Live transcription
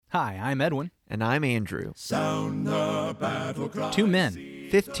Hi, I'm Edwin. And I'm Andrew. Sound the battle cry. 2 men,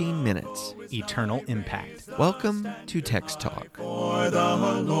 15 minutes. eternal impact. Welcome to Text Talk. For the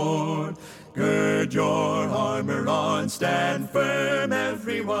Lord, gird your armor on, stand firm,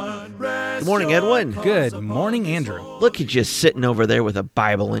 everyone. Good morning, Edwin. Good morning, Andrew. Look at you sitting over there with a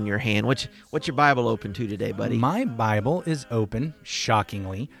Bible in your hand. What's your Bible open to today, buddy? My Bible is open,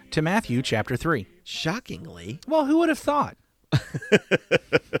 shockingly, to Matthew chapter 3. Shockingly. Well, who would have thought?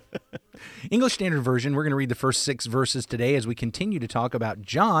 English Standard Version, we're going to read the first 6 verses today as we continue to talk about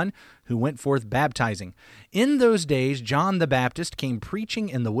John, who went forth baptizing. In those days, John the Baptist came preaching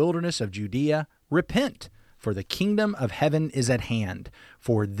in the wilderness of Judea, "Repent, for the kingdom of heaven is at hand.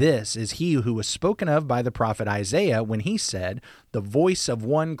 For this is he who was spoken of by the prophet Isaiah when he said, the voice of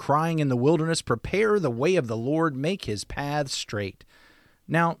one crying in the wilderness, prepare the way of the Lord, make his paths straight."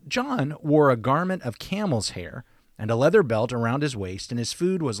 Now, John wore a garment of camel's hair and a leather belt around his waist, and his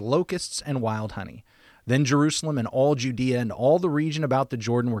food was locusts and wild honey. Then Jerusalem and all Judea and all the region about the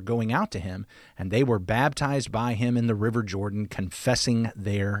Jordan were going out to him, and they were baptized by him in the river Jordan, confessing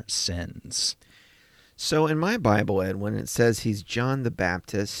their sins. So in my Bible, Edwin, it says he's John the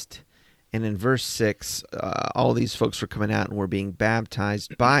Baptist, and in verse 6, all these folks were coming out and were being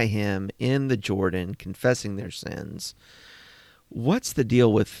baptized by him in the Jordan, confessing their sins. What's the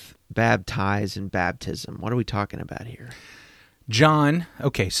deal with baptize and baptism? What are we talking about here? John,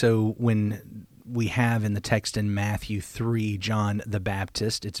 okay, so when we have in the text in Matthew 3, John the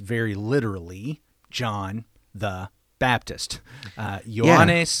Baptist, it's very literally John the Baptist.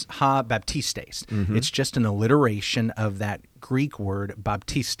 Ioannes ha Baptistes. Mm-hmm. It's just an alliteration of that Greek word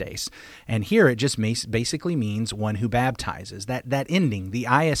baptistes. And here it just basically means one who baptizes. That ending, the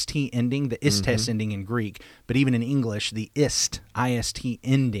ist ending, the istes ending in Greek, but even in English, the ist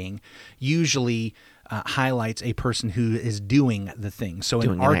ending usually highlights a person who is doing the thing. So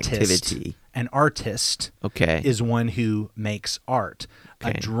doing an artist is one who makes art.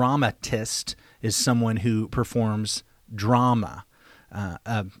 Okay. A dramatist is someone who performs drama.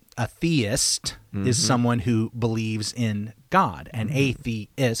 A theist is someone who believes in God. An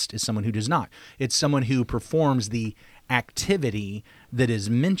atheist is someone who does not. It's someone who performs the activity that is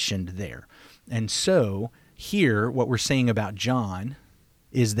mentioned there. And so here, what we're saying about John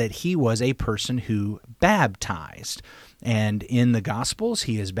is that he was a person who baptized. And in the Gospels,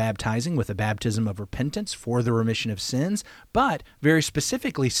 he is baptizing with a baptism of repentance for the remission of sins, but very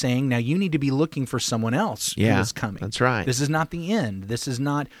specifically saying, now you need to be looking for someone else who is coming. That's right. This is not the end. This is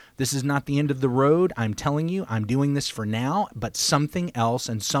not the end of the road. I'm telling you, I'm doing this for now, but something else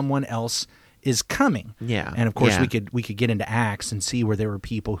and someone else is coming. Yeah. And of course we could get into Acts and see where there were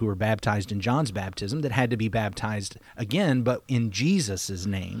people who were baptized in John's baptism that had to be baptized again, but in Jesus'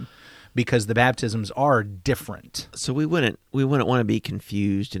 name, because the baptisms are different. So we wouldn't want to be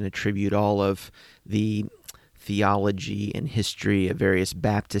confused and attribute all of the theology and history of various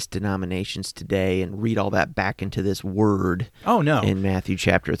Baptist denominations today and read all that back into this word. Oh, no. In Matthew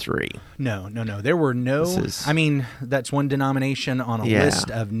chapter 3. No. There were that's one denomination on a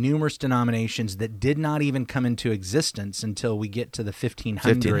list of numerous denominations that did not even come into existence until we get to the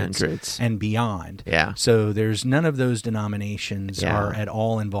 1500s and beyond. Yeah. So there's none of those denominations are at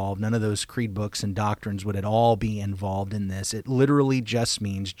all involved. None of those creed books and doctrines would at all be involved in this. It literally just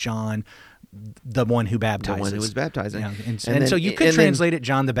means John, the one who baptizes. The one who was baptizing. Yeah, and so you could translate it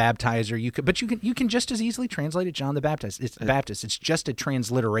John the Baptizer. But you can just as easily translate it John the Baptist. It's Baptist. It's just a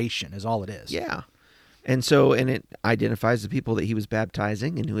transliteration is all it is. Yeah. And so, and it identifies the people that he was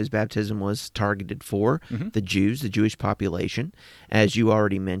baptizing and who his baptism was targeted for, the Jews, the Jewish population, as you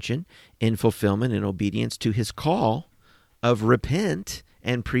already mentioned, in fulfillment and obedience to his call of repent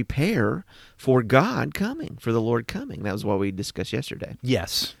and prepare for God coming, for the Lord coming. That was what we discussed yesterday.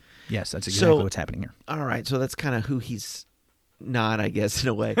 Yes, that's exactly what's happening here. All right, so that's kind of who he's not, I guess, in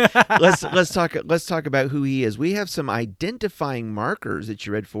a way. Let's talk about who he is. We have some identifying markers that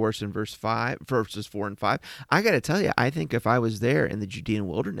you read for us in verses 4 and 5. I got to tell you, I think if I was there in the Judean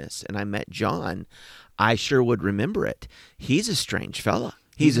wilderness and I met John, I sure would remember it. He's a strange fella.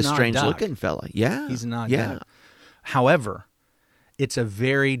 He's a strange-looking fella. Yeah, he's not. Yeah. However, it's a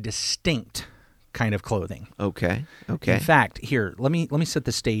very distinct kind of clothing. Okay. In fact, here, let me set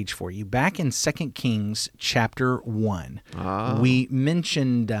the stage for you. Back in 2 Kings chapter 1, we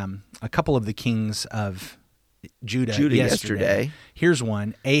mentioned a couple of the kings of Judah yesterday. Here's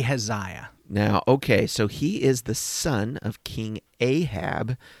one, Ahaziah. Now, okay, so he is the son of King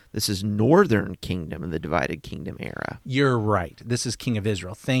Ahab. This is northern kingdom in the divided kingdom era. You're right. This is king of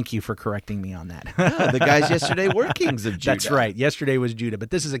Israel. Thank you for correcting me on that. The guys yesterday were kings of Judah. That's right. Yesterday was Judah, but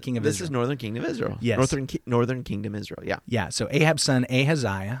this is a king of This Israel. is northern kingdom Israel. Yes. Northern kingdom Israel, yeah. Yeah, so Ahab's son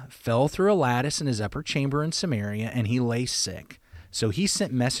Ahaziah fell through a lattice in his upper chamber in Samaria, and he lay sick. So he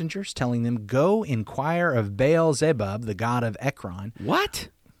sent messengers telling them, "Go inquire of Baal-zebub, the god of Ekron." What?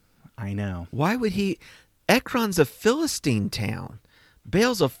 I know. Why would he? Ekron's a Philistine town.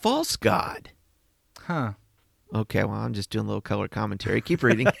 Baal's a false god. Huh. Okay, well, I'm just doing a little color commentary. Keep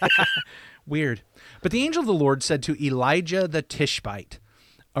reading. Weird. But the angel of the Lord said to Elijah the Tishbite,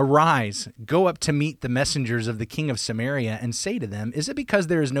 "Arise, go up to meet the messengers of the king of Samaria, and say to them, Is it because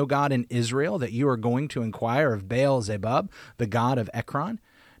there is no God in Israel that you are going to inquire of Baal-zebub, the god of Ekron?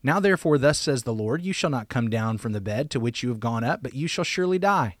 Now therefore thus says the Lord, you shall not come down from the bed to which you have gone up, but you shall surely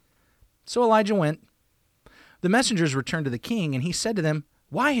die." So Elijah went. The messengers returned to the king, and he said to them,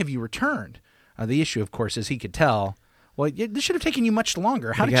 "Why have you returned?" The issue, of course, is he could tell, well, this should have taken you much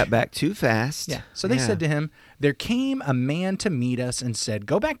longer. How He did got you... back too fast. Yeah. So they said to him, "There came a man to meet us and said,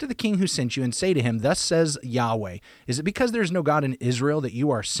 Go back to the king who sent you and say to him, Thus says Yahweh, is it because there is no God in Israel that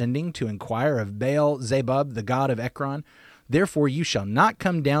you are sending to inquire of Baal-zebub, the god of Ekron? Therefore you shall not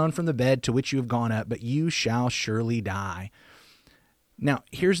come down from the bed to which you have gone up, but you shall surely die." Now,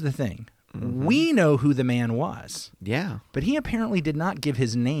 here's the thing. We know who the man was, Yeah. but he apparently did not give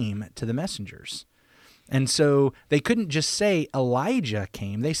his name to the messengers. And so they couldn't just say Elijah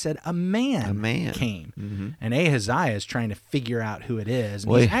came. They said a man came. And Ahaziah is trying to figure out who it is.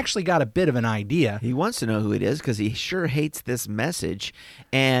 And Well, he's actually got a bit of an idea. He wants to know who it is because he sure hates this message.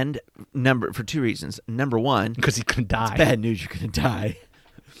 And for two reasons. Number one, Because he's going to die. bad news, you're going to die.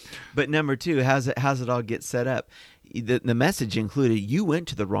 But number two, how's it all get set up? The message included, you went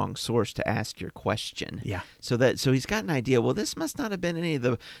to the wrong source to ask your question. Yeah. So he's got an idea. Well, this must not have been any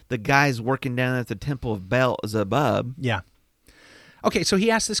of the guys working down at the temple of Baal-zebub. Yeah. Okay, so he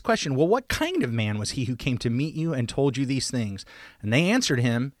asked this question, well, what kind of man was he who came to meet you and told you these things? And they answered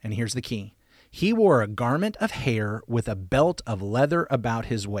him, and here's the key. He wore a garment of hair with a belt of leather about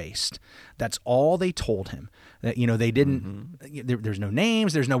his waist. That's all they told him. That, they didn't, there's no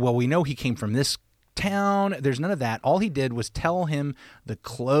names, there's no, well, we know he came from this town. There's none of that. All he did was tell him the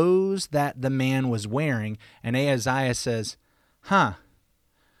clothes that the man was wearing. And Ahaziah says, I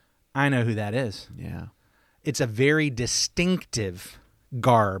know who that is. Yeah. It's a very distinctive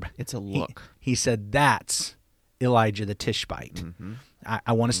garb. It's a look. He said, that's Elijah the Tishbite.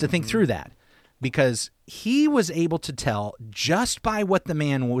 I want us to think through that, because he was able to tell just by what the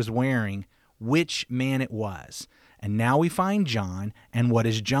man was wearing which man it was. And now we find John, and what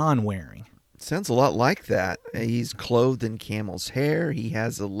is John wearing? Sounds a lot like that. He's clothed in camel's hair. He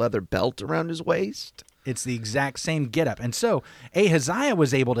has a leather belt around his waist. It's the exact same getup. And so Ahaziah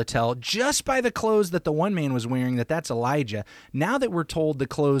was able to tell just by the clothes that the one man was wearing that that's Elijah. Now that we're told the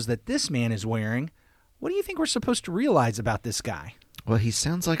clothes that this man is wearing, what do you think we're supposed to realize about this guy? Well, he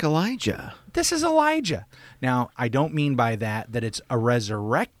sounds like Elijah. This is Elijah. Now, I don't mean by that it's a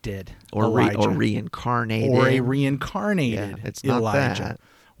resurrected Elijah. Or reincarnated. Or a reincarnated Yeah, it's not Elijah. that.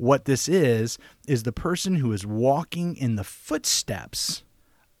 What this is the person who is walking in the footsteps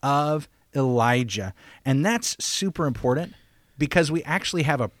of Elijah. And that's super important because we actually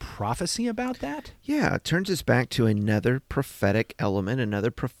have a prophecy about that. Yeah, it turns us back to another prophetic element,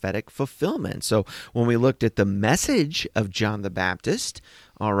 another prophetic fulfillment. So when we looked at the message of John the Baptist,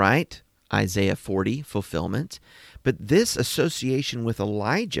 all right, Isaiah 40, fulfillment. But this association with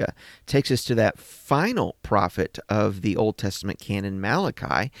Elijah takes us to that final prophet of the Old Testament canon,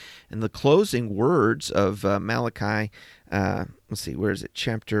 Malachi. And the closing words of Malachi, let's see, where is it?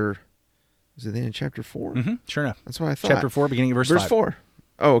 Is it in chapter 4? Mm-hmm, sure enough. That's what I thought. Chapter 4, beginning of verse 5. Verse 4.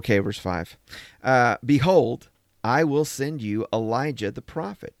 Oh, okay, verse 5. Behold, I will send you Elijah the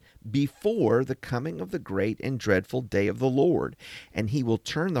prophet before the coming of the great and dreadful day of the Lord. And he will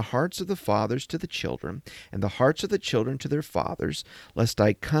turn the hearts of the fathers to the children, and the hearts of the children to their fathers, lest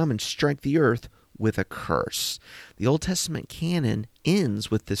I come and strike the earth with a curse. The Old Testament canon ends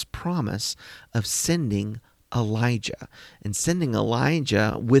with this promise of sending Elijah, and sending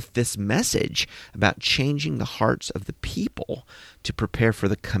Elijah with this message about changing the hearts of the people to prepare for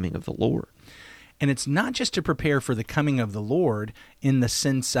the coming of the Lord. And it's not just to prepare for the coming of the Lord in the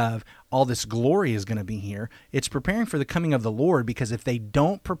sense of all this glory is going to be here. It's preparing for the coming of the Lord, because if they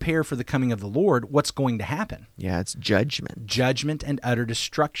don't prepare for the coming of the Lord, what's going to happen? Yeah, it's judgment. Judgment and utter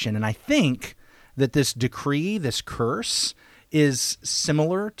destruction. And I think that this decree, this curse, is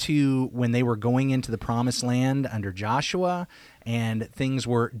similar to when they were going into the promised land under Joshua and things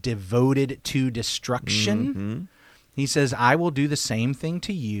were devoted to destruction. He says, I will do the same thing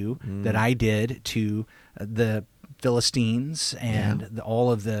to you that I did to the Philistines and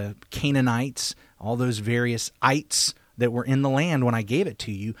all of the Canaanites, all those various ites that were in the land when I gave it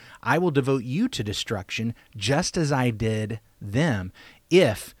to you. I will devote you to destruction just as I did them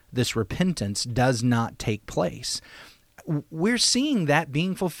if this repentance does not take place. We're seeing that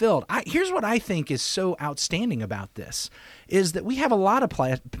being fulfilled. Here's what I think is so outstanding about this, is that we have a lot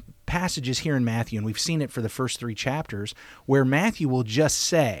of passages here in Matthew, and we've seen it for the first 3 chapters, where Matthew will just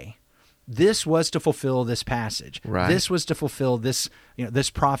say, this was to fulfill this passage. Right. This was to fulfill this, this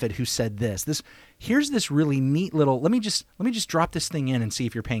prophet who said this. Here's this really neat little, let me just drop this thing in and see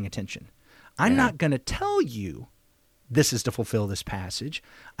if you're paying attention. I'm not going to tell you this is to fulfill this passage.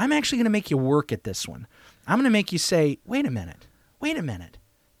 I'm actually going to make you work at this one. I'm going to make you say, wait a minute.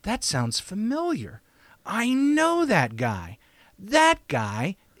 That sounds familiar. I know that guy. That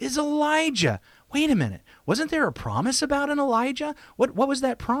guy is Elijah. Wait a minute. Wasn't there a promise about an Elijah? What was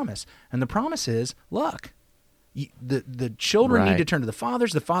that promise? And the promise is, look, the children need to turn to the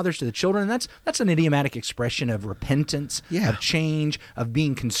fathers to the children. And that's an idiomatic expression of repentance, of change, of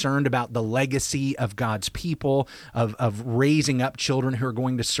being concerned about the legacy of God's people, of raising up children who are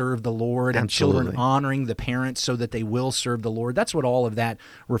going to serve the Lord, and children honoring the parents so that they will serve the Lord. That's what all of that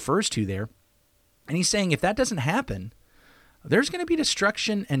refers to there. And he's saying if that doesn't happen, there's going to be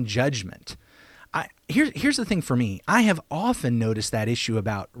destruction and judgment. Here's the thing for me. I have often noticed that issue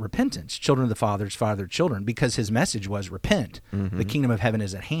about repentance, children of the fathers, father children, because his message was repent. The kingdom of heaven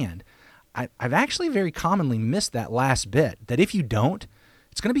is at hand. I've actually very commonly missed that last bit, that if you don't,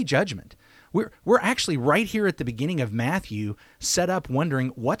 it's going to be judgment. We're actually right here at the beginning of Matthew set up wondering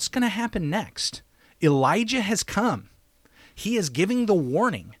what's going to happen next. Elijah has come. He is giving the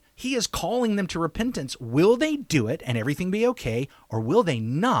warning. He is calling them to repentance. Will they do it and everything be okay, or will they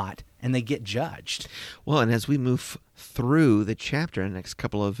not and they get judged? Well, and as we move through the chapter in the next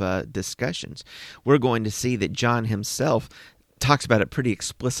couple of discussions, we're going to see that John himself talks about it pretty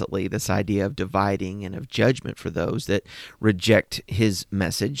explicitly, this idea of dividing and of judgment for those that reject his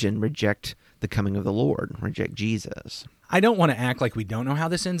message and reject the coming of the Lord, reject Jesus. I don't want to act like we don't know how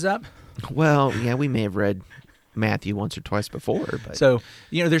this ends up. Well, yeah, we may have read Matthew once or twice before. But. So,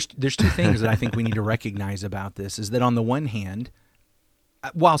 there's 2 things that I think we need to recognize about this, is that on the one hand,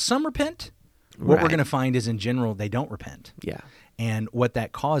 while some repent, what we're going to find is in general, they don't repent. Yeah. And what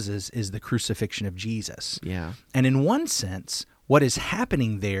that causes is the crucifixion of Jesus. Yeah. And in one sense, what is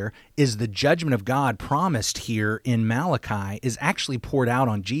happening there is the judgment of God promised here in Malachi is actually poured out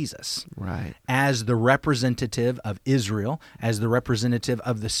on Jesus. Right. As the representative of Israel, as the representative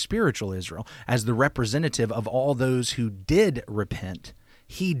of the spiritual Israel, as the representative of all those who did repent,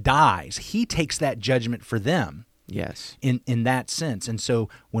 he dies. He takes that judgment for them. Yes. In that sense. And so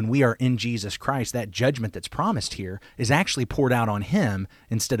when we are in Jesus Christ, that judgment that's promised here is actually poured out on him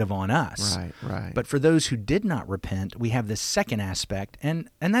instead of on us. Right. But for those who did not repent, we have this second aspect, and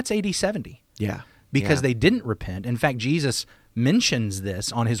that's AD 70. Yeah. Because they didn't repent. In fact, Jesus mentions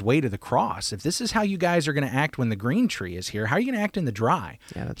this on his way to the cross. If this is how you guys are going to act when the green tree is here, how are you going to act in the dry?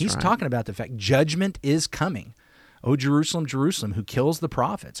 Yeah, that's He's right. talking about the fact judgment is coming. O Jerusalem, Jerusalem, who kills the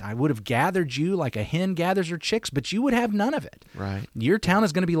prophets. I would have gathered you like a hen gathers her chicks, but you would have none of it. Right. Your town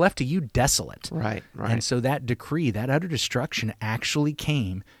is going to be left to you desolate. Right. And so that decree, that utter destruction actually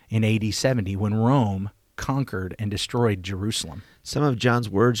came in AD 70 when Rome conquered and destroyed Jerusalem. Some of John's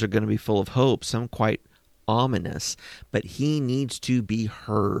words are going to be full of hope, some quite ominous, but he needs to be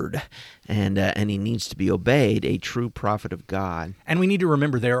heard and he needs to be obeyed, a true prophet of God. And we need to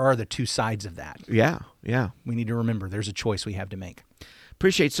remember there are the 2 sides of that. Yeah. We need to remember there's a choice we have to make.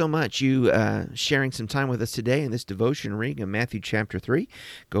 Appreciate so much you sharing some time with us today in this devotion reading of Matthew chapter 3.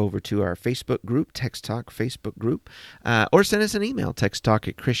 Go over to our Facebook group, Text Talk Facebook group, or send us an email,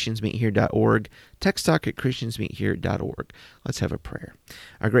 texttalk@christiansmeethere.org, texttalk@christiansmeethere.org. Let's have a prayer.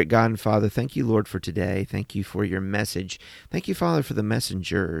 Our great God and Father, thank you, Lord, for today. Thank you for your message. Thank you, Father, for the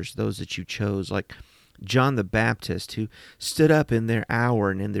messengers, those that you chose, like John the Baptist, who stood up in their hour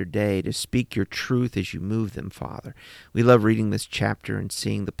and in their day to speak your truth as you move them, Father. We love reading this chapter and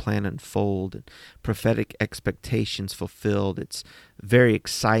seeing the plan unfold and prophetic expectations fulfilled. It's very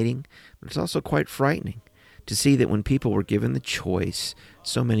exciting, but it's also quite frightening to see that when people were given the choice,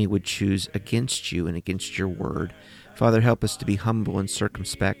 so many would choose against you and against your word. Father, help us to be humble and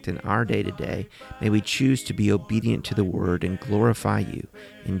circumspect in our day-to-day. May we choose to be obedient to the word and glorify you.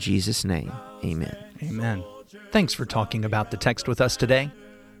 In Jesus' name, amen. Amen. Thanks for talking about the text with us today.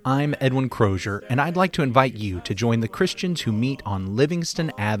 I'm Edwin Crozier, and I'd like to invite you to join the Christians who meet on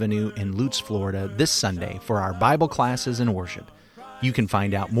Livingston Avenue in Lutz, Florida this Sunday for our Bible classes and worship. You can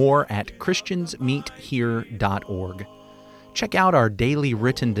find out more at christiansmeethere.org. Check out our daily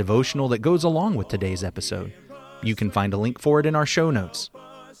written devotional that goes along with today's episode. You can find a link for it in our show notes.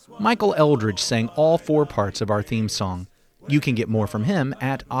 Michael Eldridge sang all 4 parts of our theme song. You can get more from him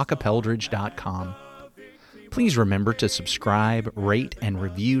at acapeldridge.com. Please remember to subscribe, rate, and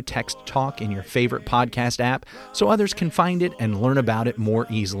review Text Talk in your favorite podcast app so others can find it and learn about it more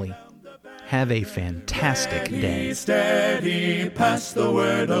easily. Have a fantastic day. Steady, pass the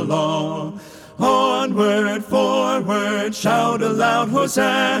word along. Onward, forward, shout aloud,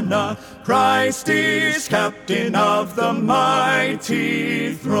 Hosanna. Christ is captain of the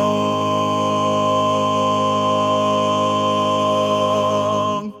mighty throne.